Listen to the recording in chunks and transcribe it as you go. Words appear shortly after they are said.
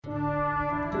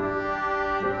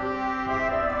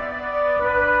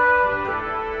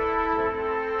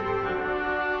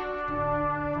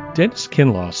Dennis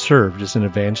Kinlaw served as an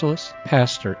evangelist,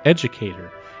 pastor,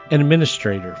 educator, and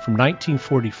administrator from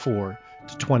 1944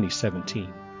 to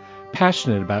 2017.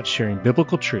 Passionate about sharing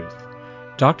biblical truth,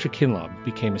 Dr. Kinlaw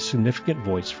became a significant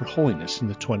voice for holiness in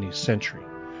the 20th century.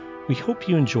 We hope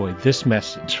you enjoy this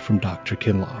message from Dr.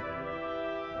 Kinlaw.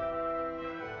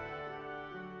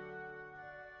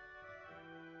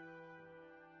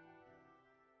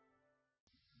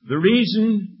 The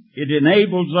reason it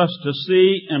enables us to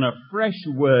see in a fresh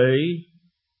way,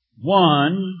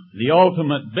 one, the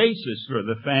ultimate basis for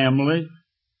the family,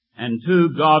 and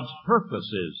two, God's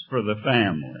purposes for the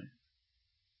family.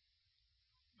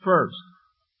 First,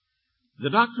 the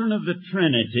doctrine of the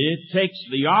Trinity takes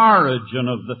the origin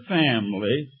of the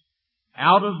family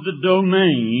out of the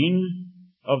domain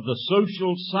of the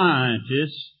social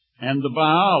scientists and the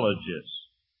biologists.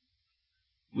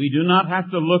 We do not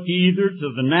have to look either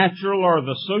to the natural or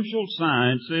the social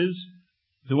sciences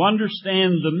to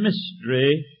understand the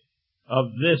mystery of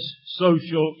this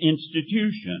social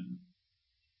institution.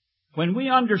 When we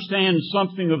understand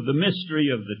something of the mystery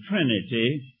of the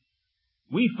Trinity,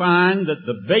 we find that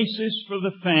the basis for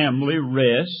the family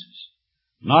rests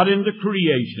not in the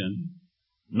creation,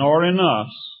 nor in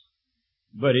us,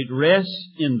 but it rests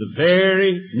in the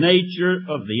very nature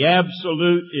of the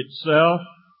Absolute itself,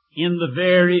 in the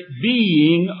very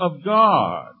being of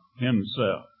God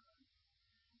Himself.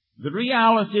 The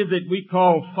reality that we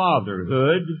call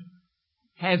fatherhood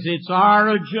has its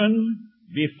origin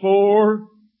before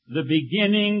the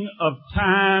beginning of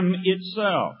time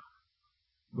itself,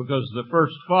 because the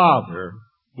first father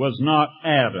was not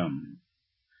Adam.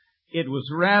 It was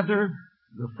rather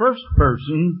the first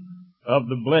person of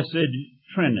the blessed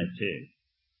Trinity.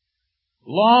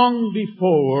 Long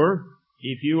before,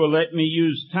 if you will let me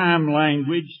use time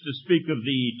language to speak of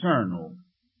the eternal,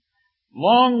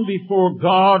 long before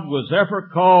God was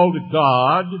ever called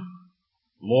God,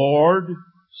 Lord,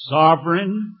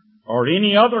 Sovereign, or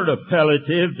any other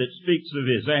appellative that speaks of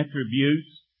His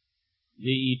attributes,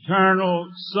 the eternal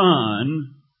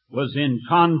Son was in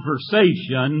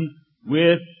conversation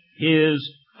with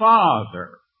His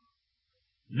Father.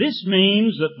 This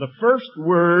means that the first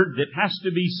word that has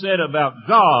to be said about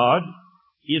God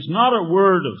is not a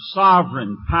word of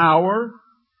sovereign power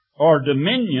or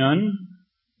dominion,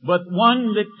 but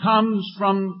one that comes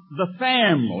from the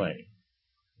family.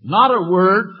 Not a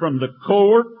word from the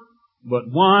court,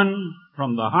 but one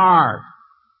from the heart.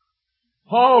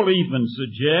 Paul even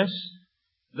suggests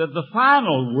that the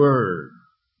final word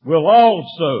will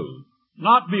also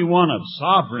not be one of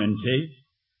sovereignty,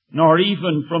 nor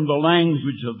even from the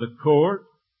language of the court.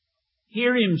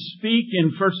 Hear him speak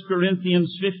in 1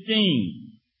 Corinthians 15,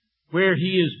 where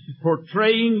he is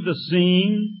portraying the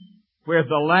scene where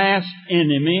the last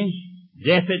enemy,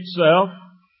 death itself,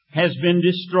 has been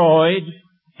destroyed,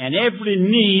 and every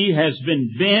knee has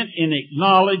been bent in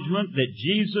acknowledgement that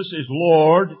Jesus is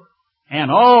Lord,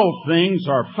 and all things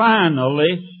are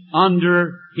finally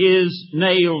under His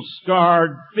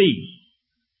nail-scarred feet.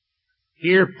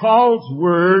 Hear Paul's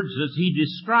words as he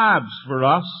describes for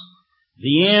us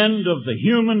the end of the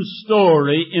human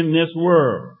story in this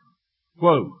world.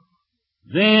 Quote,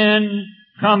 "Then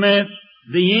cometh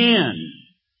the end,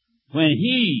 when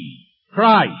He,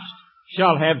 Christ,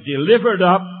 shall have delivered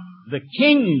up the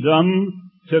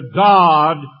kingdom to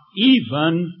God,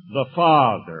 even the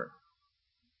Father."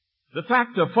 The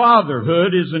fact of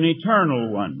fatherhood is an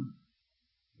eternal one.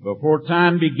 Before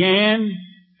time began,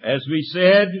 as we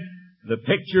said, the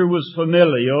picture was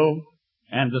familial,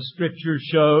 and the Scriptures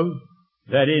show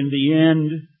that in the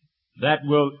end, that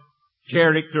will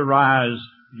characterize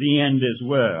the end as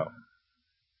well.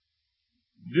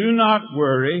 Do not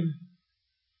worry.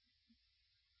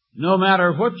 No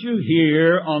matter what you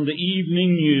hear on the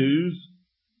evening news,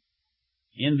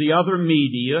 in the other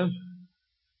media,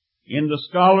 in the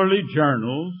scholarly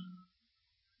journals,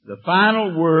 the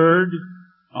final word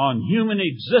on human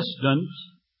existence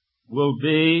will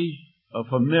be a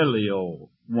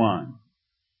familial one.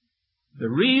 The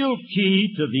real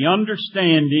key to the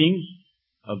understanding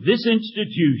of this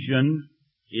institution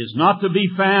is not to be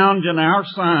found in our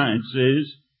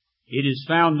sciences. It is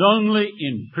found only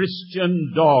in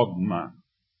Christian dogma.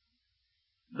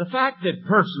 The fact that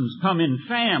persons come in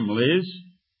families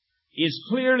is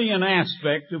clearly an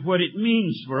aspect of what it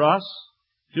means for us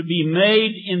to be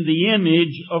made in the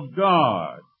image of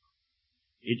God.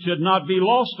 It should not be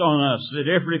lost on us that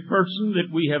every person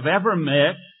that we have ever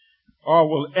met or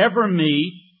will ever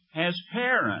meet has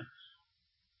parents.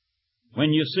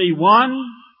 When you see one,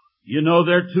 you know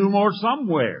there are two more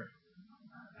somewhere.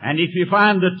 And if you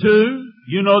find the two,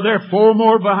 you know there are four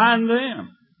more behind them.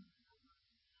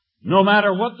 No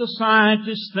matter what the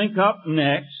scientists think up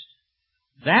next,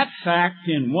 that fact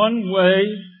in one way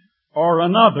or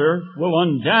another will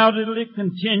undoubtedly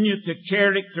continue to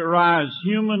characterize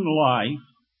human life,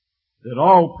 that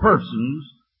all persons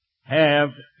have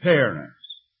parents.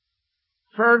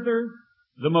 Further,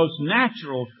 the most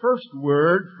natural first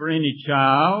word for any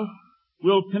child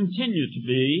will continue to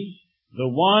be the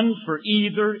one for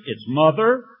either its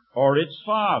mother or its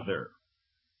father.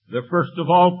 The first of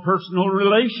all personal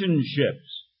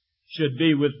relationships should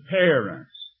be with parents.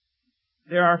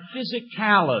 There are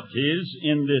physicalities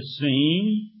in this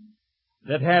scene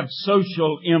that have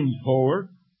social import,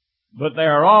 but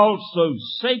there are also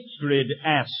sacred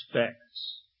aspects.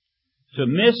 To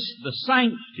miss the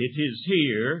sanctities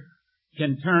here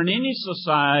can turn any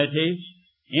society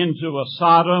into a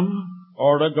Sodom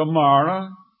or a Gomorrah,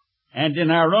 and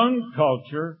in our own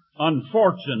culture,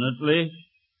 unfortunately,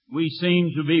 we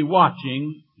seem to be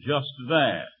watching just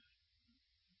that.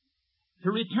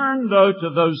 To return, though, to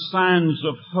those signs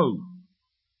of hope,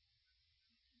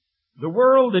 the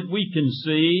world that we can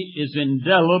see is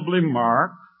indelibly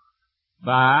marked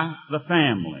by the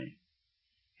family.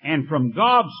 And from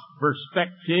God's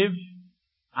perspective,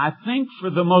 I think for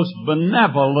the most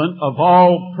benevolent of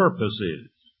all purposes.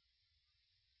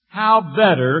 How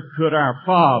better could our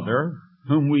Father,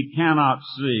 whom we cannot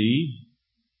see,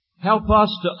 help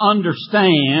us to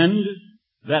understand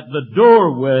that the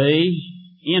doorway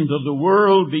into the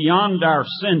world beyond our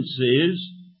senses,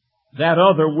 that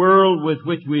other world with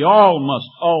which we all must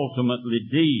ultimately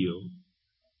deal,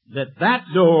 that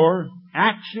door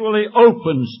actually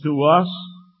opens to us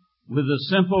with the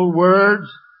simple words,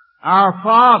 "Our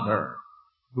Father,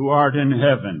 who art in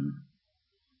heaven."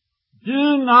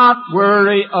 Do not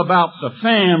worry about the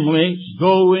family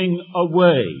going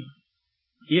away.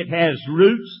 It has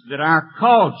roots that our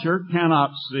culture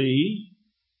cannot see,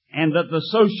 and that the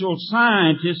social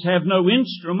scientists have no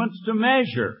instruments to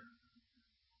measure.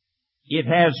 It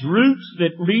has roots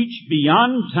that reach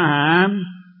beyond time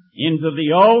into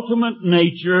the ultimate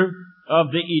nature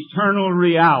of the eternal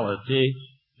reality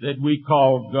that we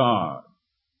call God.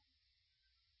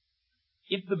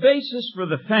 If the basis for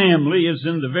the family is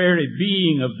in the very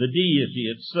being of the deity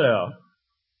itself,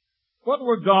 what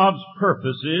were God's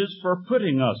purposes for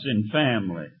putting us in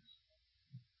families?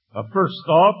 A first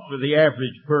thought for the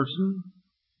average person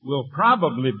will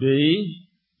probably be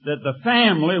that the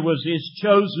family was His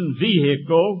chosen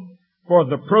vehicle for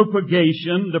the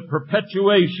propagation, the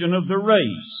perpetuation of the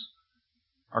race.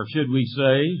 Or should we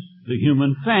say, the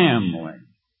human family.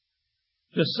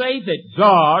 To say that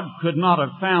God could not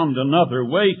have found another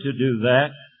way to do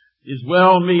that is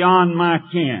well beyond my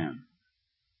ken.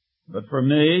 But for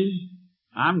me,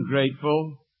 I'm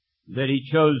grateful that He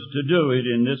chose to do it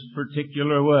in this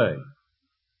particular way.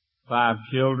 5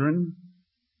 children,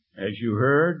 as you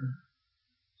heard,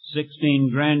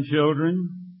 16 grandchildren,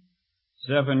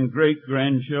 7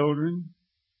 great-grandchildren,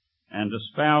 and a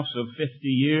spouse of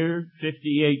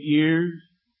 58 years,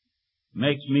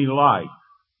 makes me like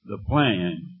the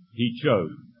plan He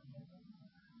chose.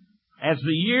 As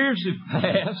the years have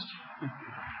passed,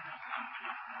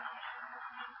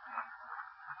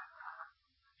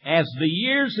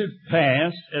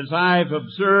 as I've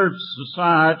observed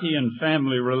society and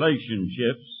family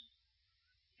relationships,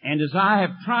 and as I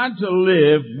have tried to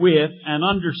live with and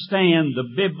understand the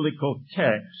biblical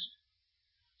text,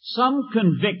 some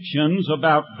convictions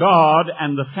about God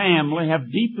and the family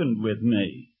have deepened with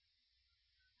me.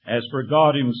 As for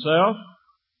God Himself,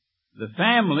 the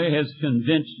family has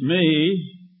convinced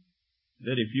me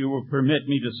that, if you will permit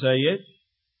me to say it,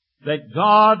 that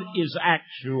God is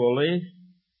actually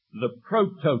the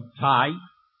prototype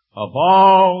of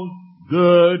all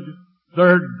good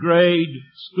third-grade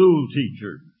school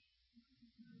teachers.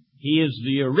 He is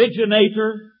the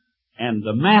originator and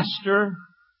the master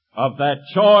of that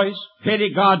choice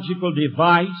pedagogical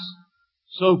device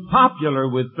so popular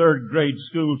with third-grade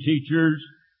school teachers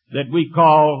that we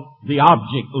call the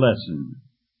object lesson.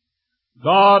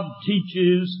 God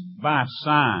teaches by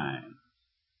sign.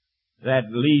 That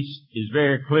at least is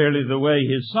very clearly the way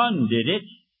His Son did it,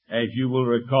 as you will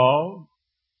recall.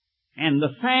 And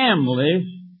the family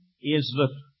is the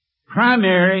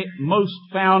primary, most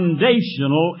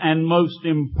foundational, and most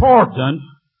important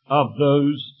of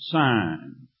those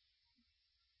signs.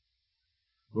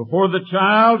 Before the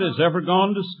child has ever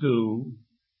gone to school,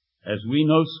 as we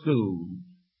know school,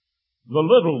 the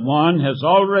little one has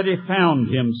already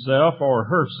found himself or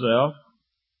herself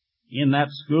in that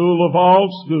school of all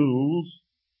schools,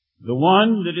 the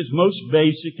one that is most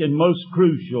basic and most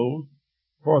crucial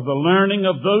for the learning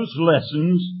of those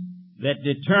lessons that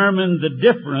determine the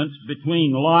difference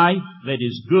between life that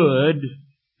is good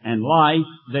and life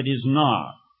that is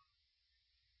not.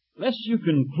 Lest you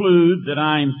conclude that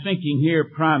I am thinking here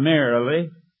primarily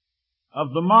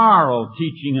of the moral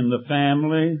teaching in the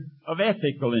family, of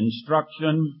ethical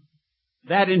instruction,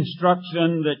 that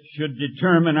instruction that should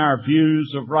determine our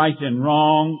views of right and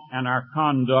wrong and our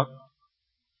conduct,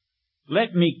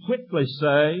 let me quickly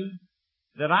say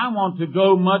that I want to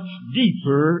go much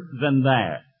deeper than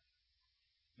that.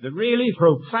 The really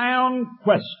profound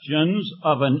questions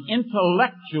of an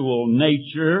intellectual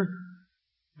nature,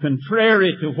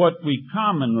 contrary to what we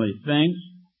commonly think,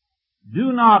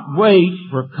 do not wait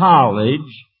for college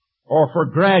or for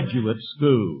graduate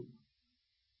school.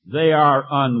 They are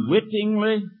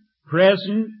unwittingly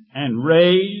present and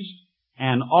raised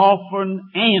and often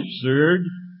answered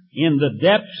in the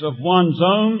depths of one's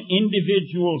own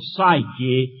individual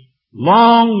psyche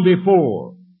long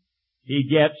before he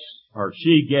gets or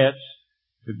she gets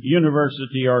to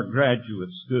university or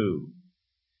graduate school.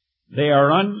 They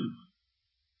are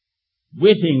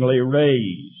unwittingly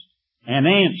raised and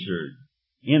answered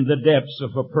in the depths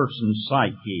of a person's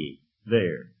psyche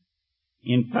there.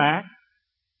 In fact,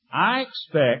 I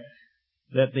expect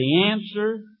that the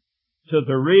answer to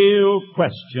the real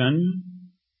question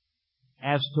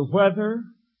as to whether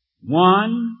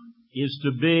one is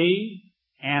to be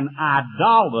an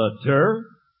idolater,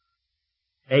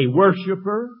 a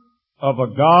worshiper of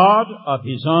a God of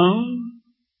his own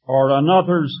or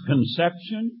another's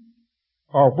conception,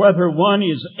 or whether one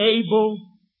is able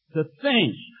to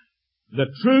think the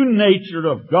true nature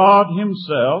of God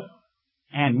himself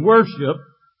and worship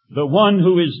the one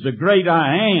who is the great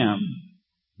I am,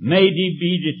 may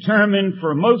be determined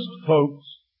for most folks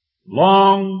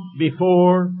long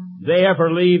before they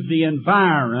ever leave the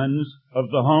environs of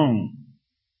the home.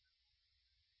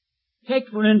 Take,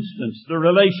 for instance, the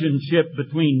relationship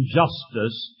between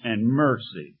justice and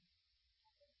mercy.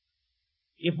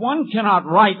 If one cannot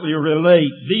rightly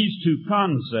relate these two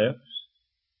concepts,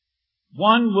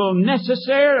 one will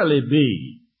necessarily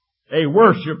be a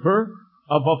worshiper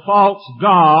of a false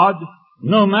god,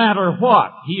 no matter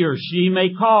what he or she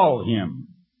may call him.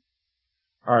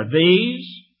 Are these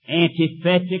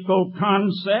antithetical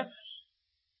concepts,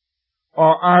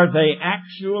 or are they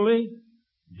actually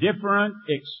different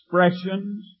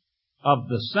expressions of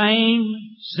the same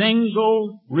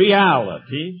single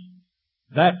reality,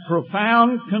 that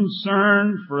profound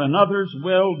concern for another's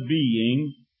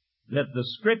well-being that the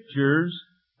Scriptures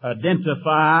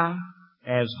identify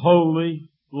as holy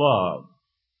love?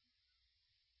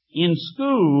 In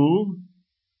school,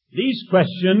 these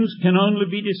questions can only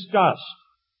be discussed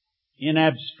in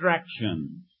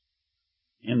abstractions.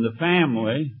 In the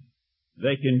family,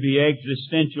 they can be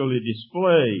existentially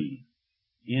displayed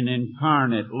in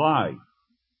incarnate life.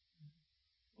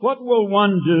 What will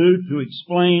one do to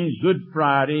explain Good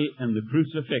Friday and the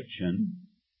crucifixion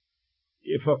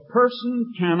if a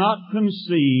person cannot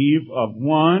conceive of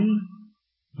one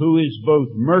who is both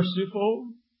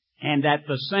merciful and at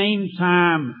the same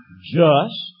time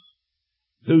just,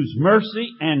 whose mercy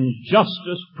and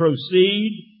justice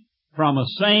proceed from a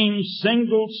same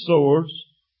single source,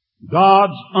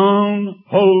 God's own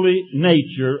holy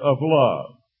nature of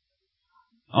love?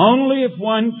 Only if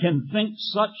one can think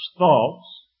such thoughts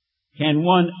can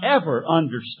one ever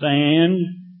understand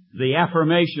the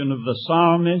affirmation of the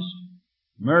psalmist,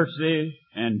 mercy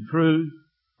and truth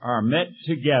are met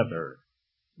together.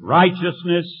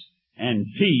 Righteousness and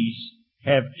peace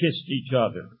have kissed each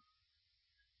other.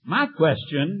 My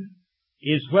question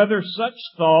is whether such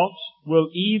thoughts will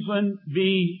even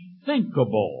be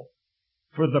thinkable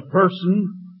for the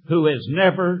person who has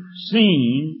never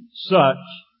seen such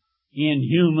in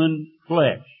human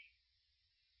flesh.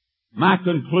 My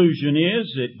conclusion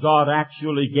is that God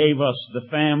actually gave us the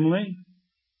family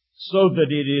so that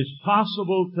it is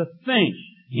possible to thank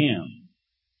Him.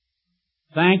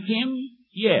 Thank Him?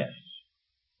 Yes.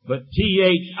 But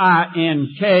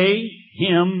T-H-I-N-K,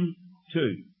 Him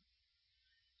too.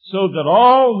 So that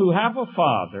all who have a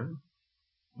father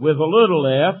with a little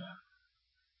f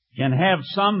can have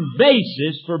some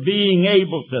basis for being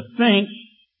able to think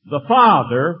the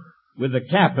Father with a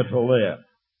capital F.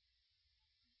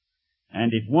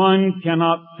 And if one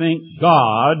cannot think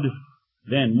God,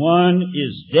 then one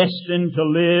is destined to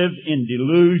live in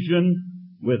delusion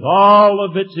with all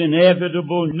of its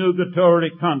inevitable nugatory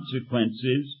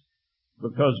consequences,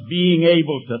 because being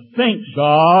able to think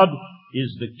God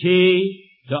is the key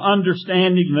to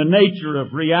understanding the nature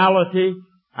of reality,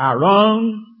 our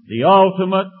own, the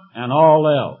ultimate, and all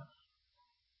else.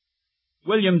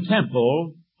 William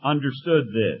Temple understood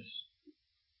this.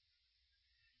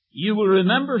 You will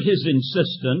remember his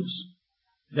insistence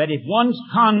that if one's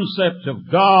concept of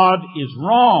God is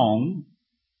wrong,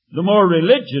 the more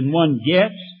religion one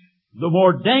gets, the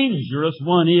more dangerous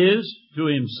one is to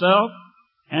himself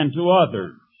and to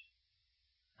others.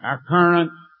 Our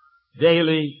current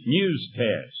daily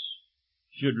newscasts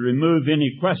should remove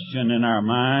any question in our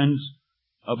minds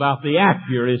about the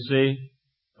accuracy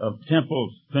of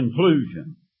Temple's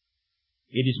conclusion.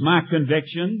 It is my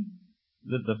conviction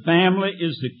that the family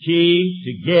is the key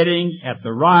to getting at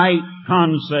the right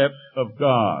concept of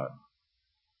God.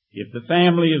 If the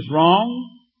family is wrong,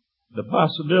 the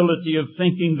possibility of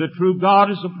thinking the true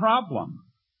God is a problem.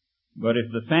 But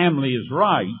if the family is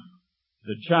right,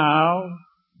 the child,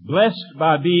 blessed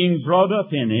by being brought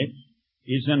up in it,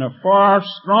 is in a far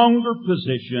stronger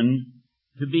position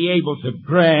to be able to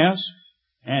grasp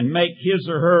and make his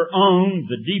or her own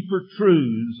the deeper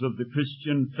truths of the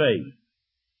Christian faith.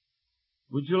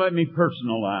 Would you let me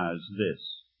personalize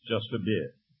this just a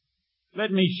bit?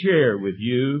 Let me share with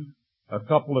you a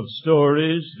couple of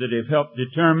stories that have helped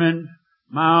determine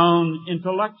my own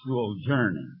intellectual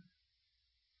journey.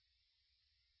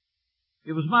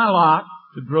 It was my lot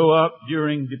to grow up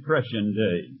during Depression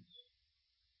days.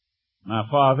 My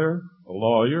father, a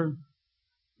lawyer,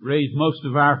 raised most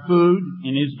of our food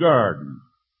in his garden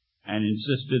and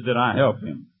insisted that I help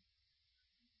him.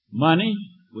 Money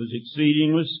was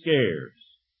exceedingly scarce.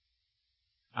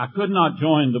 I could not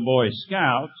join the Boy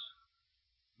Scouts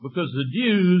because the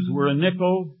dues were a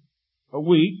nickel a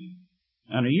week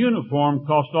and a uniform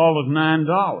cost all of $9.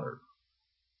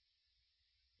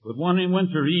 But one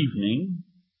winter evening,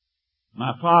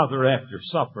 my father, after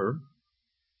supper,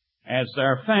 as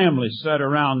our family sat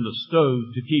around the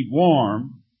stove to keep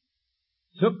warm,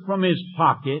 took from his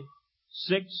pocket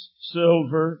 $6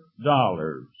 silver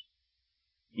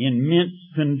in mint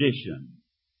condition.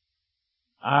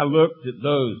 I looked at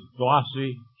those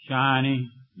glossy, shiny,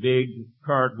 big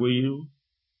cartwheels,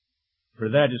 for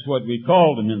that is what we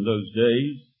called them in those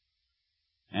days,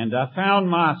 and I found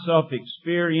myself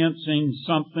experiencing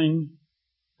something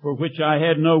for which I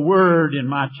had no word in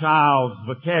my child's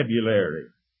vocabulary.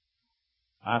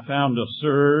 I found a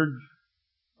surge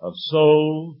of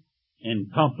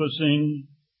soul-encompassing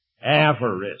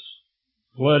avarice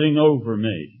flooding over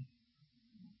me.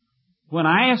 When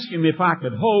I asked him if I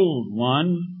could hold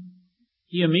one,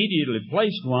 he immediately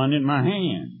placed one in my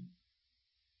hand.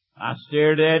 I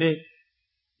stared at it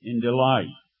in delight.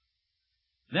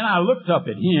 Then I looked up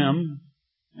at him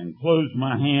and closed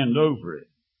my hand over it.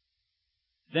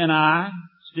 Then I,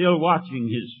 still watching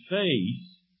his face,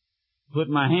 put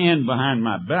my hand behind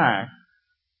my back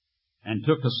and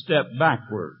took a step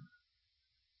backward.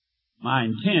 My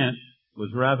intent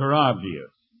was rather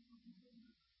obvious.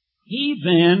 He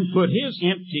then put his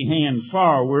empty hand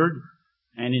forward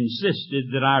and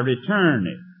insisted that I return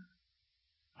it.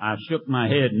 I shook my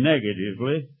head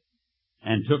negatively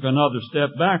and took another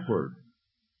step backward.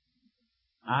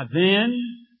 I then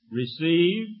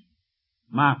received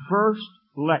my first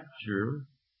lecture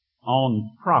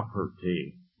on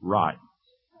property rights.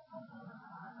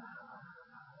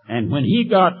 And when he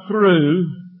got through,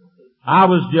 I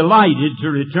was delighted to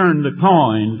return the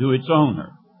coin to its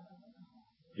owner.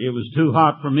 It was too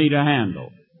hot for me to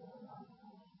handle.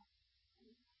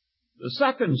 The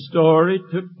second story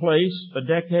took place a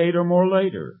decade or more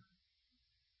later.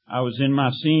 I was in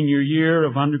my senior year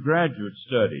of undergraduate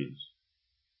studies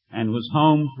and was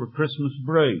home for Christmas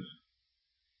break.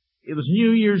 It was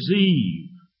New Year's Eve,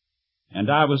 and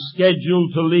I was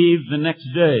scheduled to leave the next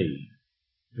day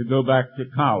to go back to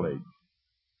college.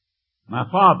 My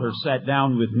father sat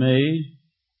down with me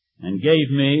and gave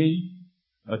me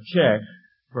a check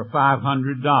for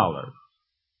 $500.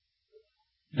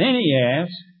 Then he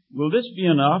asked, "Will this be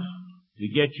enough to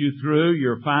get you through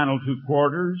your final 2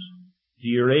 quarters to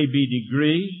your A.B.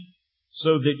 degree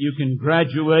so that you can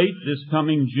graduate this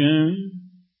coming June?"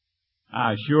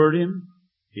 I assured him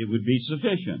it would be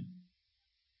sufficient.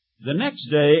 The next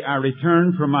day I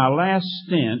returned from my last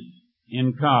stint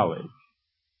in college.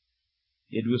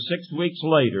 It was 6 weeks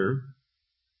later,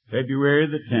 February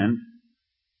the 10th,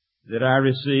 that I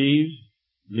received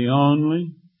the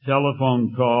only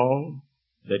telephone call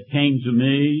that came to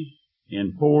me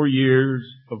in 4 years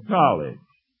of college.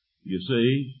 You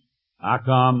see, I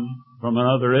come from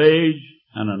another age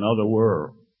and another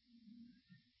world.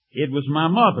 It was my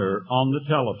mother on the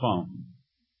telephone.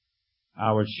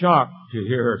 I was shocked to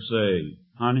hear her say,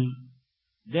 "Honey,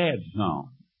 Dad's gone."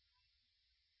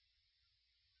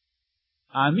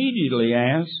 I immediately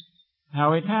asked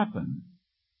how it happened.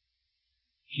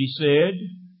 She said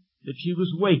that she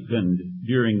was wakened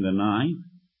during the night.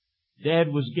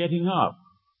 Dad was getting up.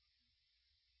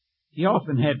 He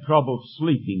often had trouble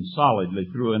sleeping solidly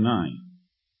through a night.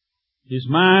 His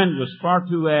mind was far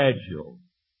too agile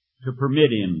to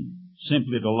permit him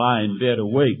simply to lie in bed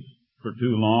awake for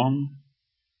too long,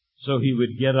 so he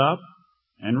would get up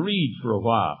and read for a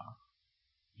while.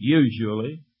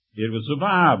 Usually, it was the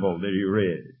Bible that he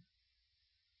read.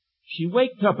 She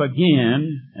waked up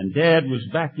again, and Dad was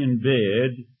back in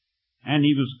bed, and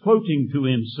he was quoting to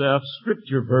himself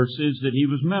scripture verses that he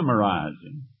was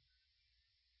memorizing.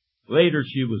 Later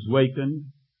she was wakened.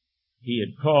 He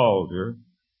had called her,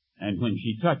 and when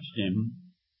she touched him,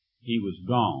 he was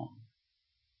gone.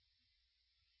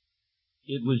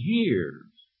 It was years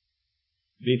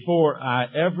before I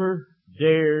ever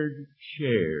dared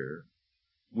share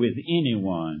with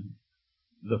anyone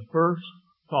the first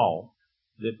thought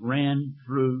that ran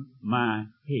through my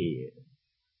head.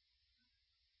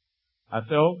 I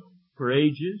felt for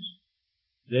ages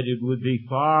that it would be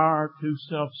far too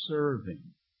self-serving,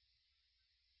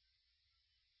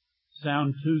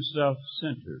 sound too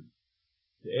self-centered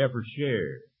to ever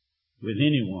share with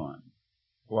anyone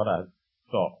what I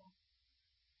thought.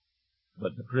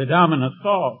 But the predominant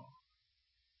thought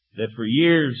that for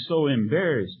years so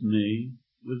embarrassed me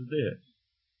was this: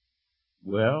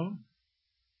 well,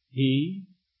 he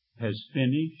has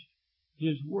finished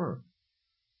his work.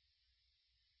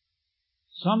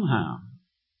 Somehow,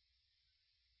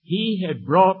 he had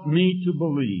brought me to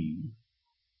believe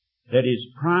that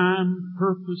his prime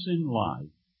purpose in life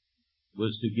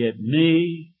was to get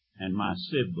me and my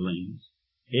siblings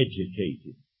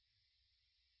educated.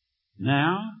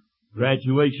 Now,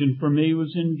 graduation for me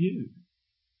was in view.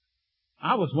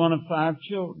 I was one of 5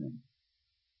 children.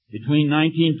 Between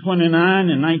 1929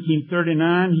 and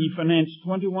 1939, he financed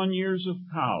 21 years of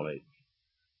college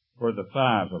for the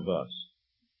 5 of us.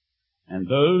 And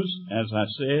those, as I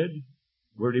said,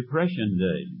 were Depression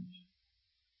days.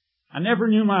 I never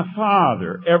knew my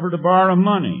father ever to borrow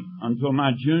money until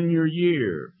my junior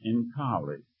year in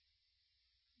college.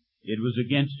 It was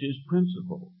against his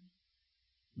principles.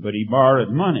 But he borrowed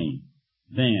money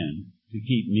then to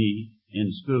keep me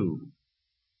in school.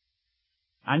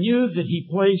 I knew that he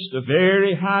placed a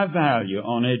very high value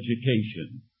on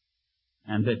education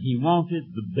and that he wanted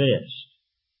the best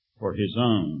for his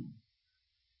own.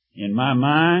 In my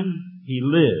mind, he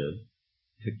lived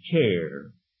to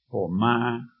care for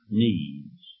my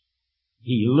needs.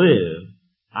 He lived,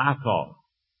 I thought,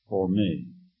 for me.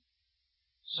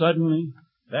 Suddenly,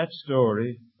 that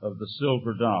story of the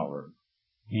silver dollar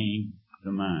came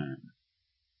to mind.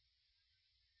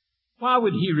 Why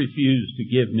would he refuse to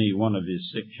give me one of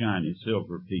his 6 shiny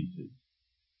silver pieces?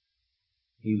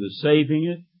 He was saving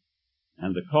it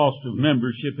and the cost of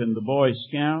membership in the Boy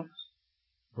Scouts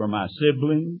for my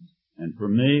siblings and for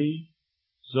me,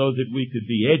 so that we could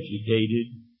be educated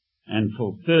and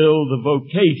fulfill the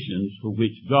vocations for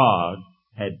which God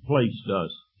had placed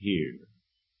us here.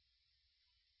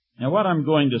 Now, what I'm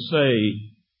going to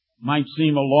say might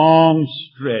seem a long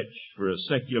stretch for a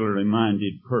secularly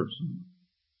minded person,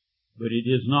 but it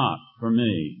is not for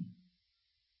me.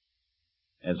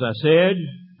 As I said,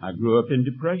 I grew up in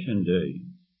Depression days,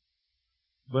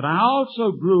 but I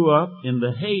also grew up in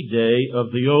the heyday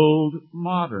of the old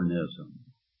modernism.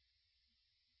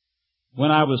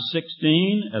 When I was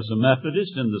 16, as a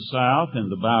Methodist in the South in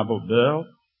the Bible Belt,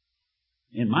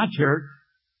 in my church,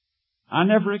 I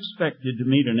never expected to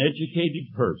meet an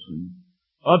educated person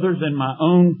other than my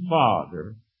own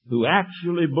father, who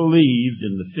actually believed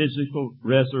in the physical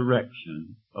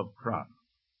resurrection of Christ.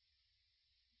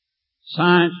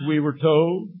 Science, we were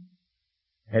told,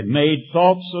 had made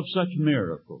thoughts of such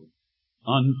miracles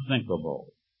unthinkable.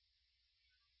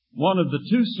 One of the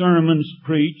 2 sermons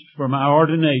preached for my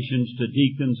ordinations to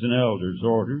deacons and elders'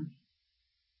 orders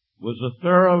was a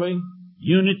thoroughly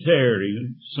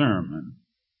Unitarian sermon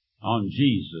on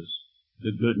Jesus,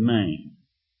 the good man.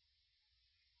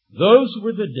 Those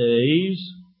were the days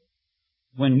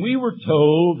when we were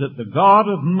told that the God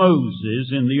of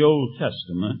Moses in the Old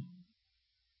Testament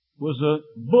was a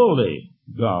bully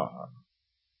God,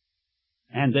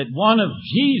 and that one of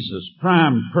Jesus'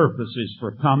 prime purposes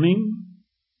for coming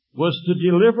was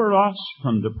to deliver us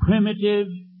from the primitive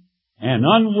and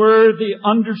unworthy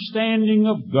understanding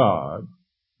of God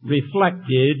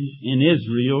reflected in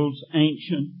Israel's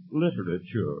ancient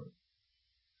literature.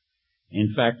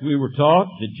 In fact, we were taught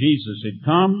that Jesus had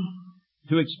come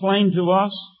to explain to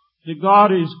us that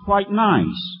God is quite nice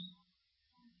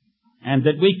and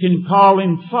that we can call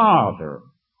Him Father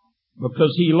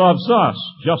because He loves us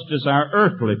just as our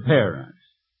earthly parents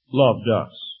loved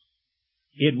us.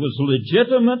 It was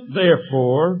legitimate,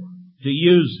 therefore, to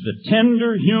use the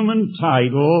tender human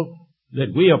title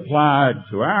that we applied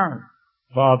to our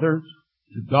fathers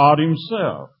to God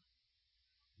Himself.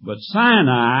 But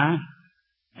Sinai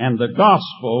and the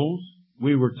Gospels,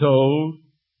 we were told,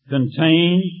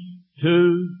 contain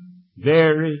two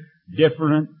very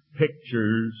different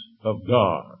pictures of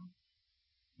God.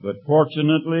 But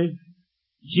fortunately,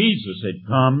 Jesus had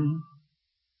come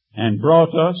and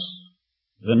brought us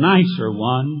the nicer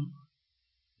one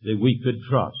that we could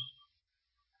trust.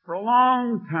 For a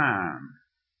long time,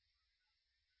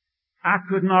 I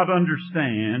could not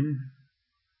understand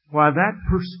why that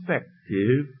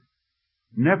perspective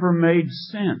never made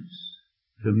sense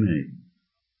to me.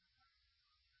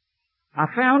 I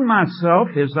found myself,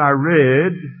 as I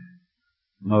read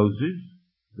Moses,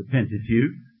 the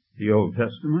Pentateuch, the Old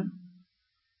Testament,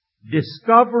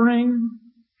 discovering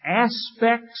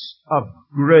aspects of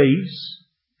grace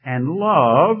and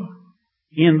love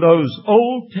in those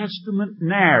Old Testament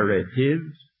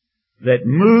narratives that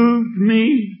moved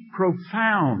me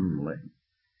profoundly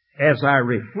as I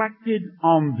reflected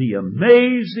on the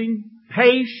amazing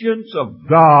patience of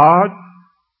God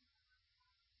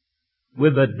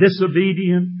with a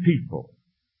disobedient people.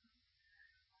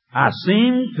 I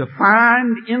seemed to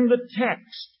find in the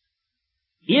text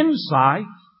insight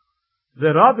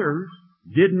that others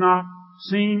did not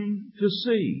seem to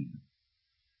see.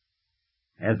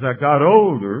 As I got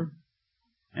older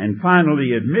and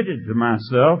finally admitted to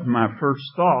myself my first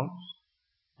thoughts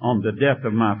on the death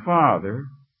of my father,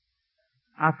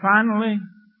 I finally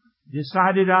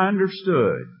decided I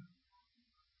understood.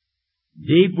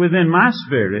 Deep within my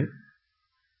spirit,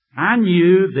 I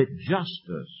knew that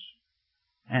justice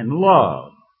and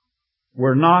love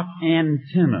were not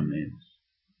antinomies,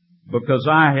 because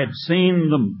I had seen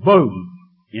them both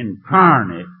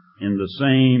incarnate in the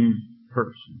same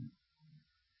person.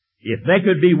 If they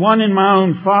could be one in my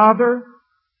own Father,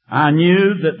 I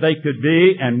knew that they could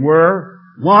be and were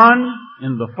one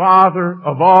in the Father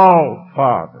of all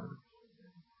fathers.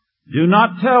 Do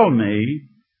not tell me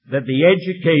that the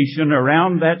education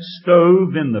around that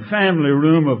stove in the family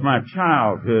room of my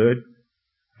childhood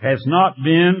has not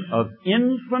been of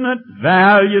infinite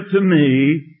value to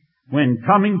me when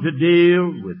coming to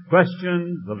deal with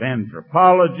questions of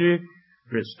anthropology,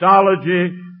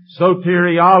 Christology,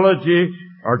 soteriology,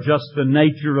 or just the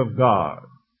nature of God.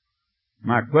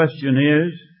 My question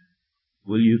is,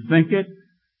 will you think it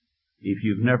if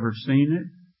you've never seen it?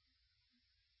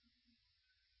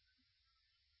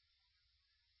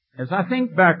 As I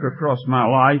think back across my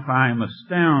life, I am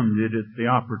astounded at the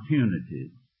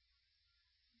opportunities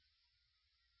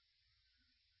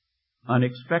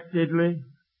unexpectedly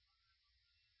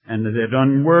and that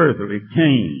unworthily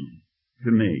came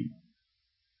to me.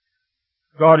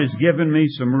 God has given me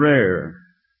some rare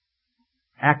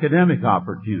academic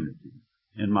opportunities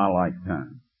in my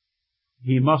lifetime.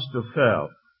 He must have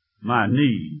felt my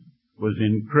need was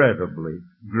incredibly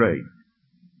great.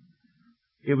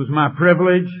 It was my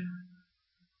privilege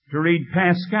to read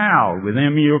Pascal with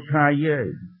Emile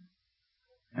Caillet,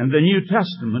 and the New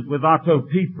Testament with Otto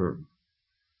Pieper,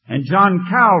 and John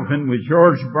Calvin with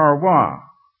Georges Barrois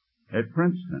at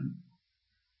Princeton,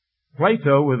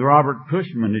 Plato with Robert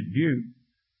Cushman at Duke.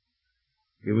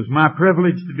 It was my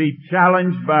privilege to be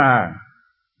challenged by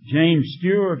James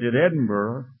Stewart at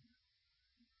Edinburgh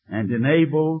and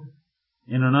enabled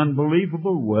in an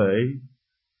unbelievable way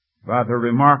by the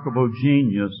remarkable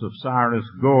genius of Cyrus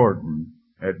Gordon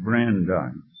at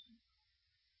Brandeis.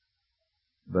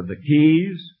 But the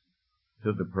keys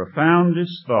to the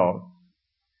profoundest thought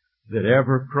that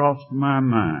ever crossed my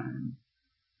mind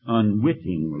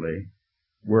unwittingly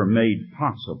were made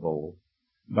possible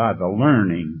by the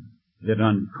learning that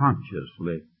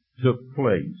unconsciously took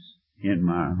place in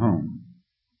my home.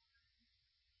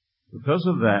 Because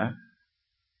of that,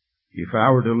 if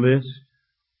I were to list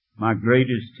my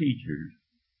greatest teachers,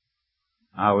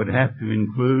 I would have to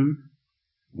include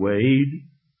Wade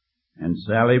and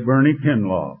Sally Burney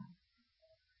Kinlaw.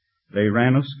 They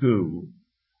ran a school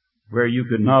where you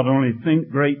could not only think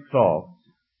great thoughts,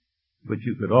 but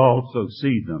you could also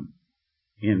see them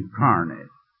incarnate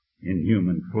in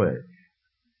human flesh.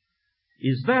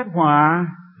 Is that why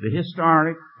the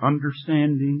historic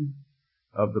understanding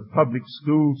of the public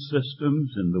school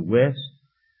systems in the West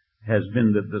has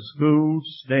been that the schools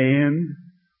stand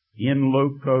in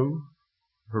loco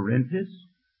parentis?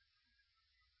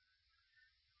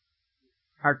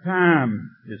 Our time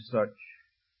is such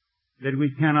that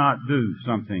we cannot do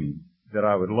something that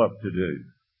I would love to do.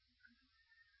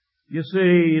 You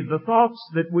see, the thoughts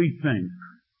that we think,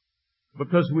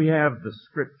 because we have the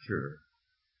Scripture,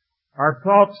 are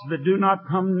thoughts that do not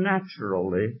come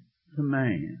naturally to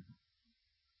man.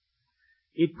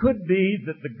 It could be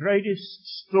that the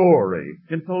greatest story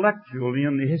intellectually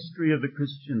in the history of the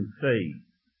Christian faith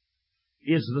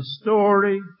is the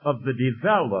story of the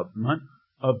development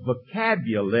of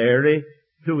vocabulary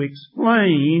to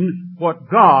explain what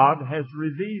God has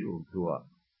revealed to us.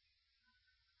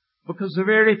 Because the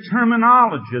very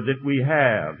terminology that we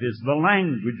have is the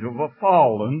language of a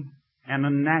fallen and a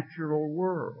natural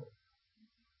world.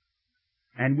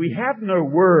 And we have no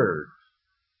words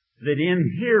that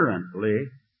inherently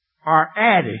are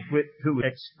adequate to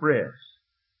express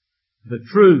the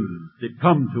truths that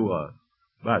come to us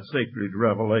by sacred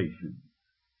revelation.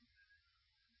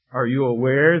 Are you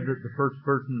aware that the first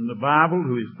person in the Bible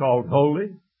who is called holy,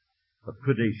 a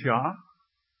Kadeshah,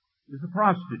 is a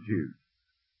prostitute?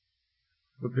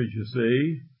 Because you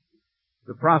see,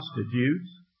 the prostitutes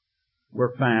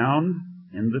were found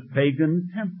in the pagan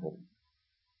temple.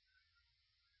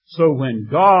 So when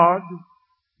God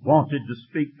wanted to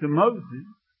speak to Moses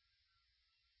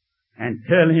and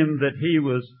tell him that he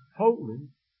was holy,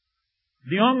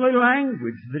 the only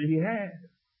language that he had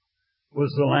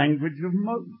was the language of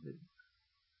Moses.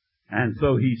 And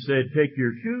so he said, take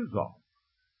your shoes off,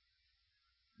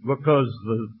 because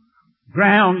the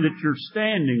ground that you're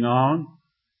standing on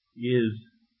is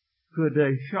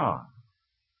Kadeshah.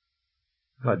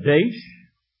 Kadesh,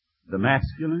 the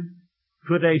masculine,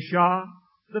 Kadeshah,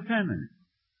 the feminine.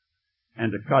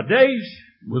 And a Kadesh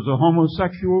was a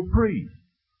homosexual priest,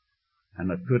 and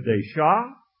a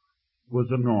Kadeshah was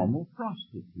a normal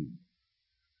prostitute.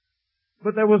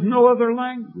 But there was no other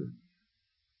language.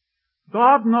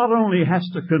 God not only has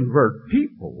to convert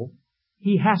people,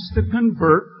 He has to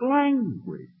convert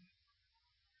language.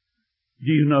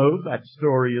 Do you know that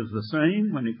story is the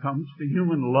same when it comes to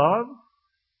human love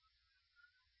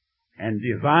and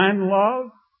divine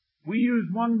love? We use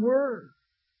one word,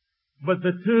 but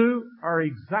the two are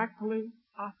exactly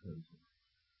opposite.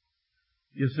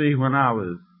 You see, when I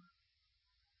was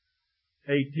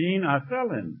 18, I fell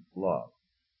in love.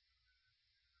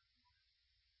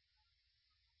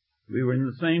 We were in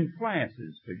the same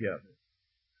classes together.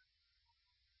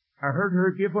 I heard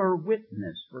her give her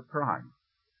witness for Christ.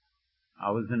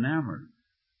 I was enamored.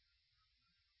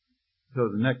 So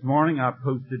the next morning I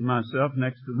posted myself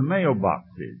next to the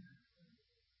mailboxes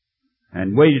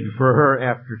and waited for her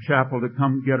after chapel to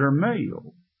come get her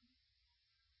mail.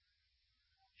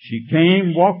 She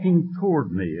came walking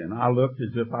toward me, and I looked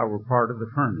as if I were part of the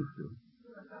furniture.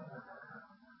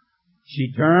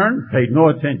 She turned, paid no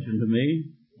attention to me,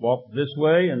 walked this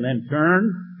way, and then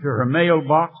turned to her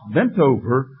mailbox, bent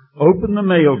over, opened the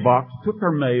mailbox, took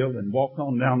her mail, and walked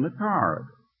on down the corridor.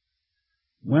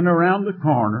 Went around the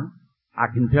corner. I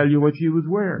can tell you what she was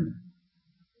wearing.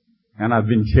 And I've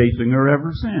been chasing her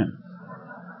ever since.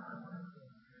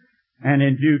 And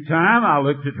in due time, I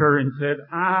looked at her and said,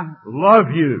 I love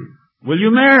you. Will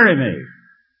you marry me?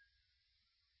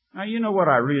 Now, you know what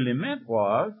I really meant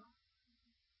was,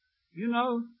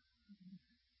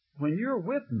 when you're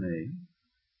with me,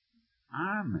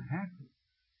 I'm happy.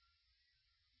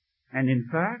 And in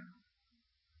fact,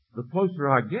 the closer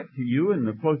I get to you and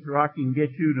the closer I can get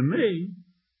you to me,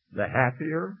 the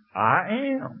happier I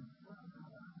am.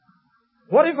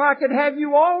 What if I could have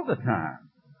you all the time?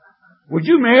 Would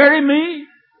you marry me?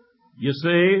 You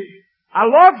see, I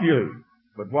love you.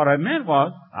 But what I meant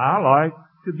was, I like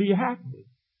to be happy.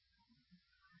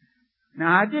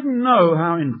 Now, I didn't know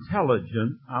how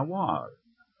intelligent I was.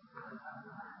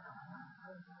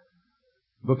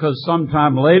 Because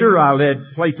sometime later I led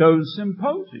Plato's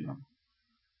Symposium.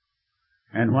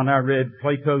 And when I read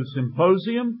Plato's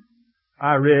Symposium,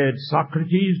 I read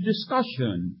Socrates'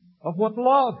 discussion of what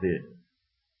love is.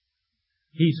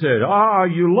 He said,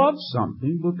 you love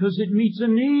something because it meets a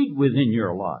need within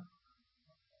your life.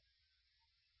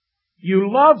 You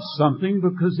love something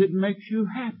because it makes you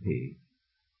happy.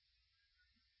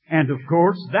 And of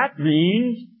course, that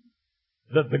means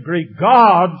that the Greek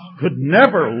gods could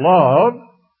never love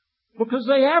because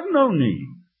they have no need.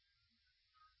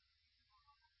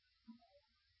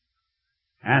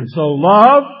 And so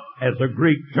love, as a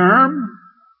Greek term,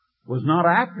 was not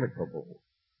applicable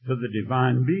to the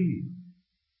divine being.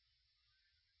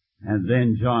 And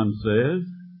then John says,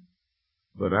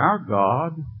 but our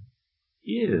God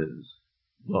is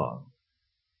love.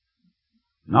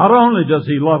 Not only does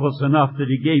He love us enough that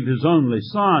He gave His only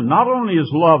Son, not only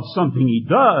is love something He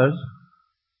does,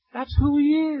 that's who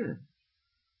He is.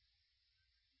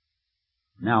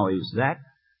 Now, is that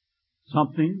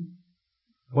something,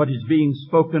 what is being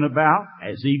spoken about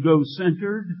as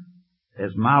ego-centered,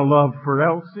 as my love for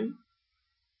Elsie?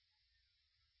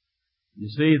 You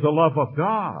see, the love of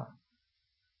God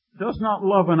does not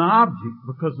love an object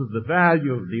because of the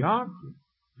value of the object.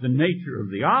 the nature of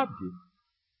the object.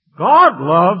 God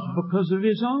loves because of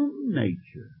His own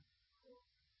nature.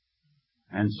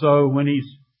 And so when He's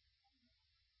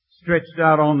stretched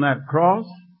out on that cross,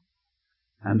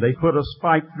 and they put a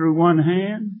spike through one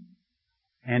hand,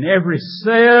 and every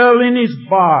cell in His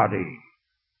body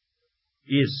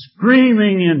is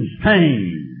screaming in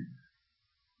pain.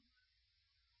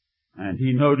 And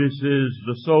He notices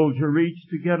the soldier reach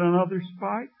to get another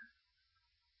spike.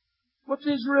 What's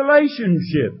his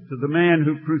relationship to the man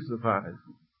who crucifies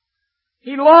Him?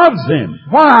 He loves him.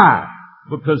 Why?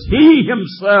 Because He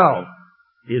Himself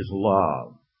is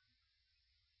love.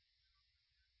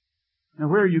 Now,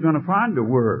 where are you going to find a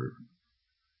word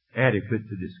adequate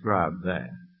to describe that?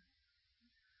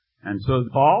 And so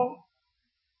Paul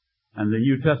and the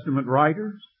New Testament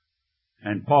writers,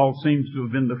 and Paul seems to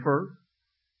have been the first,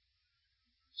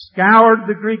 scoured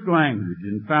the Greek language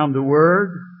and found a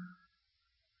word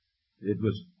that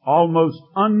was almost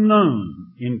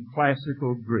unknown in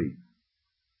classical Greek.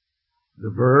 The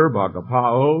verb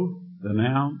agapao, the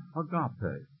noun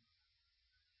agape.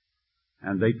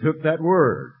 And they took that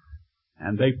word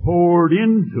and they poured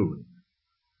into it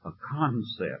a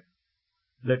concept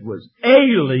that was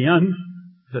alien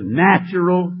to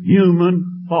natural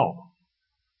human thought.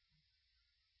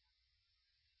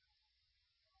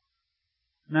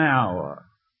 Now,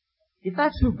 if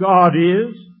that's who God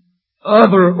is,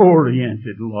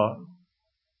 other-oriented love,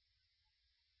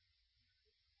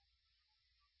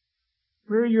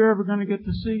 where are you ever going to get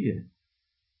to see it?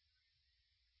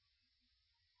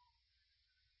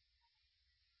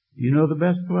 You know the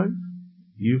best place?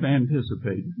 You've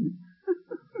anticipated it.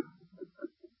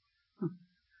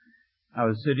 I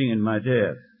was sitting in my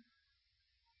desk.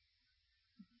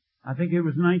 I think it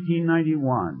was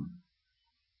 1991.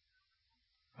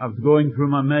 I was going through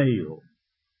my mail.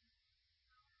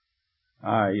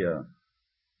 I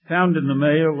found in the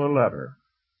mail a letter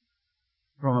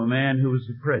from a man who was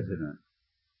the president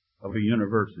of a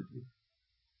university.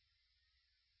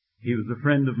 He was a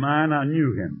friend of mine. I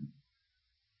knew him.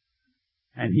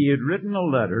 And he had written a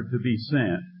letter to be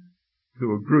sent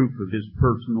to a group of his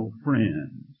personal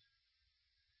friends.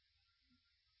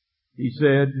 He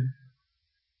said,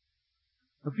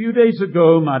 "A few days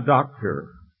ago, my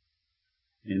doctor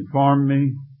informed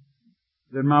me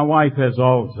that my wife has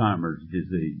Alzheimer's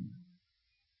disease.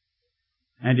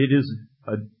 And it is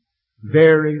a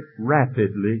very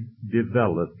rapidly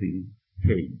developing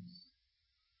case.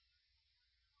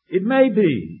 It may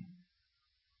be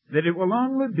that it will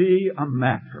only be a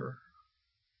matter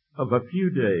of a few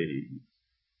days,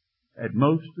 at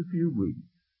most a few weeks,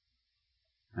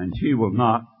 and she will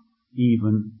not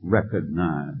even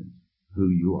recognize who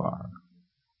you are.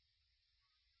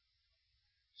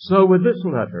 So with this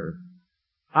letter,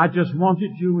 I just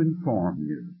wanted to inform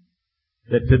you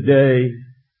that today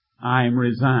I am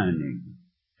resigning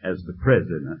as the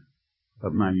president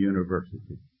of my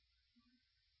university.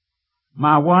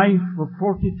 My wife of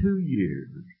 42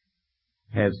 years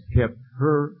has kept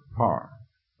her part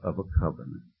of a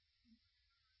covenant.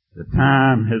 The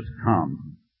time has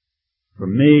come for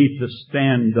me to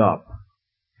stand up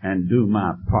and do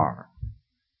my part.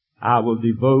 I will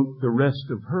devote the rest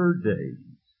of her days,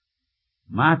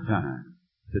 my time,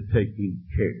 to taking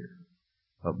care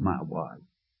of my wife."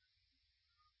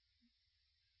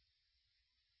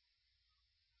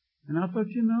 And I thought,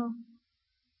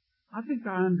 I think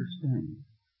I understand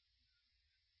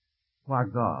why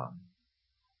God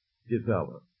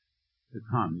developed the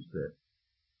concept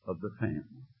of the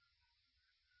family.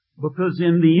 Because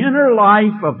in the inner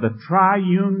life of the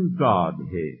triune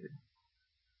Godhead,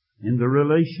 in the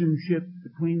relationship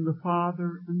between the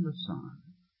Father and the Son,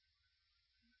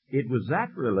 it was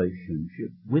that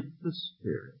relationship with the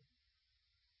Spirit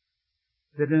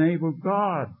that enabled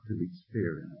God to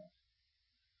experience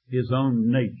His own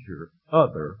nature,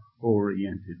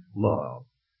 other-oriented love.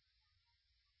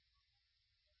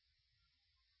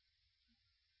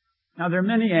 Now, there are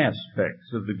many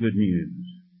aspects of the good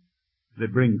news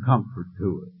that bring comfort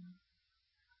to us.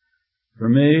 For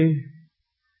me,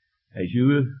 as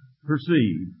you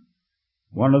perceive,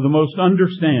 one of the most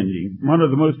understanding, one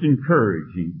of the most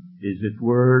encouraging is its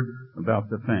word about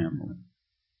the family.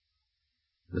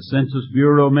 The Census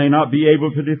Bureau may not be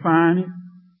able to define it.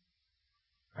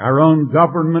 Our own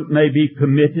government may be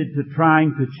committed to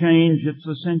trying to change its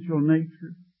essential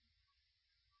nature.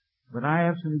 But I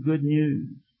have some good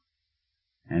news,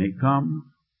 and it comes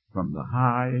from the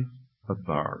highest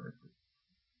authority.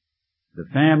 The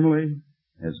family,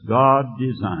 as God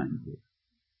designed it,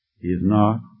 is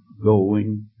not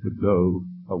going to go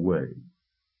away.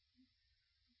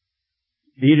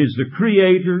 It is the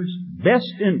Creator's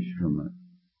best instrument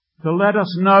to let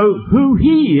us know who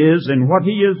He is and what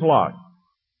He is like.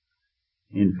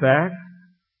 In fact,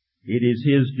 it is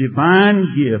His divine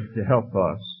gift to help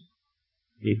us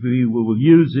if we will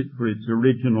use it for its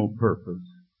original purpose,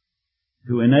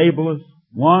 to enable us,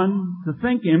 one, to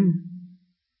think Him,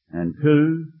 and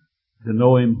two, to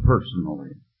know Him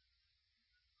personally.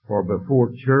 For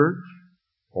before church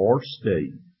or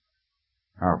state,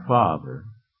 our Father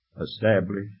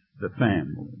established the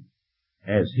family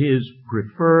as His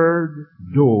preferred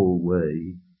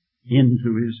doorway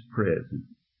into His presence.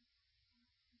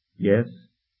 Yes,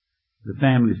 the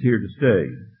family's here to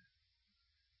stay.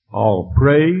 All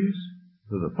praise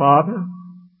to the Father,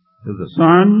 to the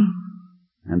Son,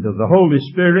 and to the Holy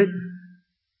Spirit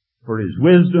for His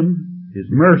wisdom, His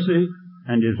mercy,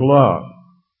 and His love.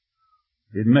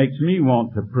 It makes me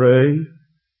want to pray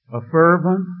a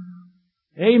fervent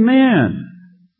Amen